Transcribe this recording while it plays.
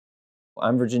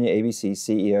I'm Virginia ABC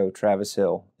CEO Travis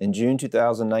Hill. In June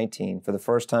 2019, for the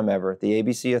first time ever, the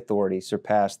ABC Authority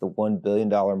surpassed the $1 billion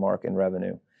mark in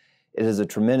revenue. It is a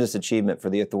tremendous achievement for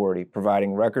the authority,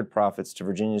 providing record profits to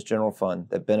Virginia's general fund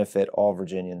that benefit all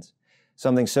Virginians.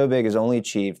 Something so big is only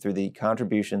achieved through the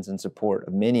contributions and support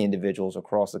of many individuals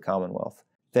across the Commonwealth.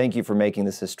 Thank you for making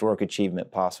this historic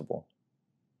achievement possible.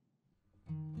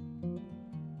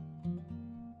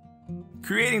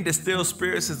 Creating distilled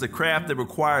spirits is a craft that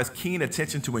requires keen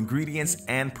attention to ingredients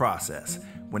and process.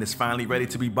 When it's finally ready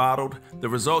to be bottled, the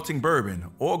resulting bourbon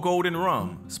or golden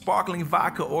rum, sparkling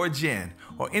vodka or gin,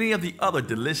 or any of the other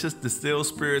delicious distilled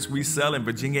spirits we sell in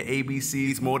Virginia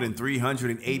ABC's more than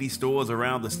 380 stores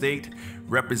around the state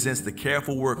represents the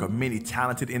careful work of many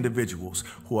talented individuals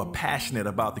who are passionate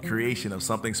about the creation of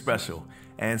something special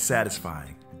and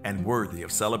satisfying and worthy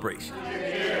of celebration.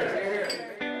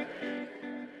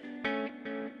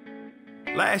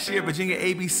 Last year, Virginia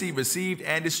ABC received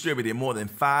and distributed more than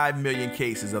 5 million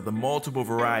cases of the multiple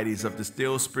varieties of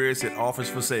distilled spirits it offers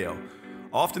for sale.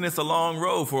 Often it's a long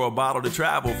road for a bottle to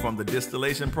travel from the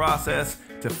distillation process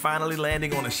to finally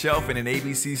landing on a shelf in an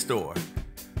ABC store.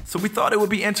 So we thought it would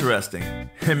be interesting,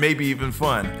 and maybe even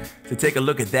fun, to take a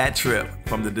look at that trip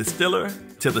from the distiller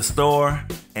to the store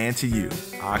and to you,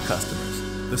 our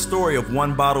customers. The story of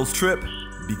one bottle's trip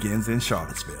begins in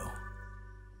Charlottesville.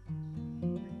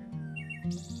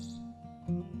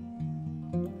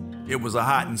 It was a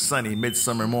hot and sunny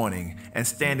midsummer morning, and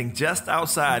standing just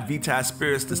outside Vitae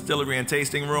Spirits distillery and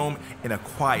tasting room in a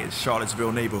quiet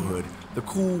Charlottesville neighborhood, the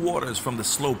cool waters from the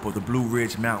slope of the Blue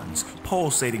Ridge Mountains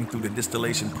pulsating through the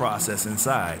distillation process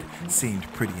inside seemed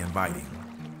pretty inviting.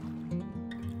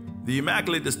 The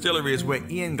Immaculate Distillery is where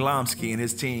Ian Glomsky and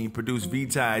his team produce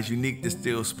Vitae's unique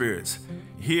distilled spirits.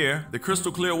 Here, the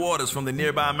crystal clear waters from the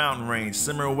nearby mountain range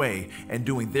simmer away and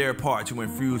doing their part to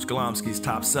infuse Glomsky's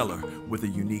top seller with a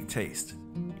unique taste.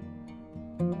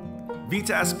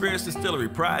 Vitae Spirits Distillery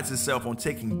prides itself on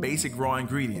taking basic raw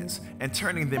ingredients and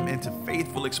turning them into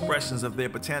faithful expressions of their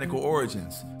botanical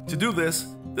origins. To do this,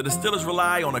 the distillers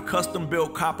rely on a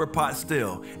custom-built copper pot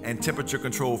still and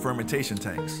temperature-controlled fermentation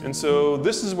tanks. And so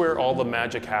this is where all the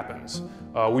magic happens.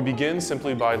 We begin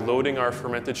simply by loading our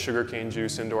fermented sugarcane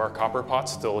juice into our copper pot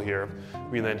still here.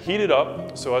 We then heat it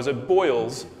up, so as it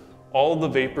boils, all the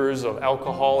vapors of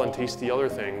alcohol and tasty other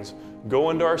things go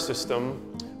into our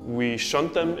system. We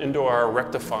shunt them into our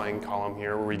rectifying column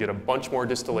here, where we get a bunch more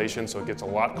distillation, so it gets a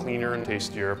lot cleaner and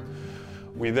tastier.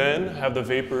 We then have the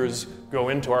vapors go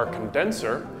into our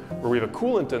condenser, where we have a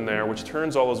coolant in there which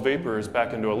turns all those vapors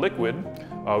back into a liquid.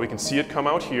 We can see it come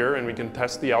out here, and we can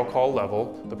test the alcohol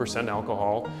level, the percent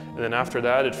alcohol, and then after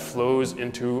that it flows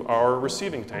into our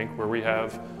receiving tank where we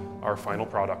have our final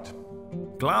product.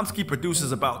 Glomsky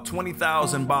produces about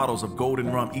 20,000 bottles of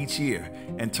golden rum each year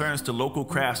and turns to local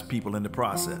craftspeople in the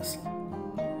process.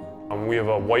 We have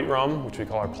a white rum, which we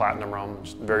call our platinum rum, which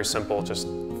is very simple, just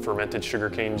fermented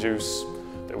sugarcane juice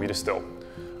that we distill.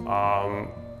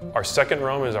 Our second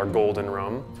rum is our golden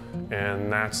rum,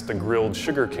 and that's the grilled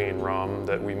sugarcane rum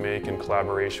that we make in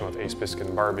collaboration with Ace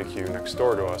Biscuit Barbecue next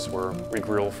door to us, where we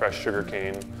grill fresh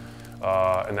sugarcane,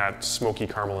 and that smoky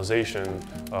caramelization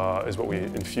is what we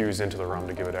infuse into the rum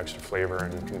to give it extra flavor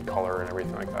and color and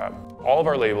everything like that. All of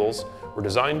our labels were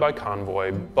designed by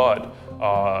Convoy, but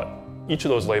each of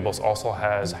those labels also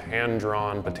has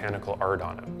hand-drawn botanical art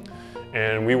on it.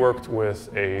 And we worked with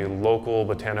a local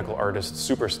botanical artist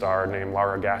superstar named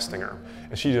Laura Gastinger.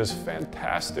 And she does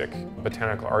fantastic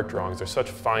botanical art drawings. They're such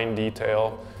fine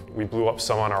detail. We blew up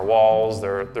some on our walls.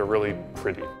 They're really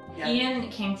pretty. Ian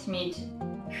came to me to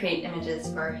create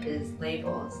images for his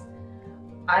labels.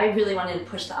 I really wanted to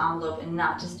push the envelope and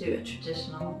not just do a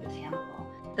traditional botanical.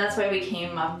 That's why we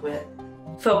came up with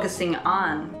focusing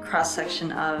on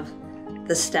cross-section of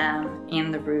the stem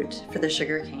and the root for the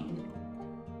sugarcane.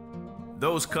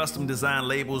 Those custom designed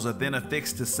labels are then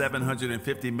affixed to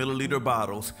 750 milliliter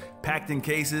bottles, packed in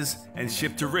cases, and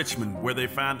shipped to Richmond, where they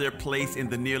find their place in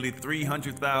the nearly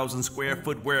 300,000 square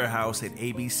foot warehouse at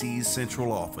ABC's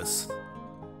central office.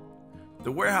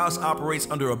 The warehouse operates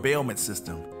under a bailment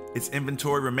system. Its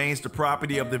inventory remains the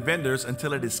property of the vendors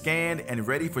until it is scanned and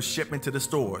ready for shipment to the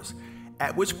stores,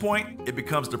 at which point it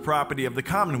becomes the property of the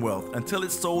Commonwealth until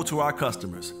it's sold to our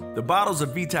customers. The bottles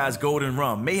of Vitae's golden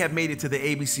rum may have made it to the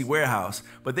ABC warehouse,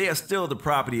 but they are still the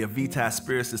property of Vitae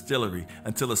Spirits Distillery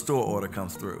until a store order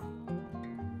comes through.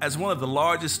 As one of the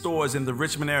largest stores in the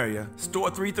Richmond area,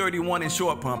 Store 331 in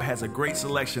Short Pump has a great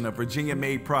selection of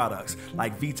Virginia-made products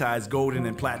like Vitae's golden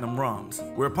and platinum rums.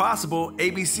 Where possible,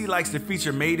 ABC likes to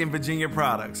feature made-in-Virginia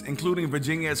products, including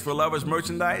Virginia is for Lovers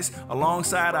merchandise,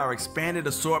 alongside our expanded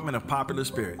assortment of popular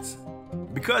spirits.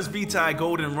 Because Vitae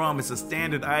Golden Rum is a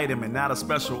standard item and not a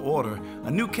special order,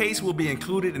 a new case will be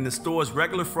included in the store's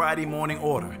regular Friday morning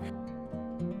order.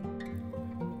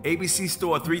 ABC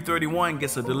Store 331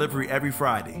 gets a delivery every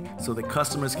Friday, so that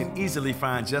customers can easily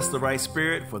find just the right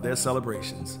spirit for their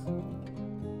celebrations.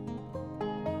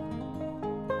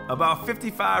 About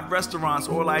 55 restaurants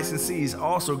or licensees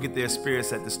also get their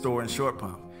spirits at the store in Short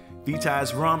Pump.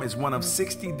 Vitae's rum is one of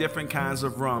 60 different kinds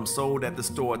of rum sold at the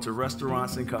store to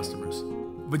restaurants and customers.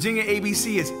 Virginia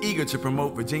ABC is eager to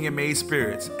promote Virginia-made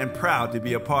spirits and proud to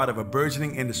be a part of a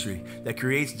burgeoning industry that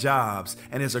creates jobs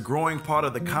and is a growing part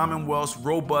of the Commonwealth's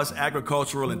robust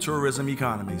agricultural and tourism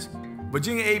economies.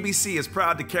 Virginia ABC is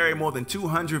proud to carry more than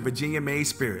 200 Virginia-made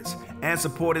spirits and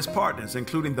support its partners,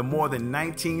 including the more than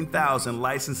 19,000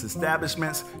 licensed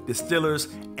establishments, distillers,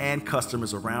 and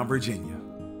customers around Virginia.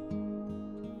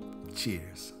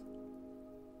 Cheers.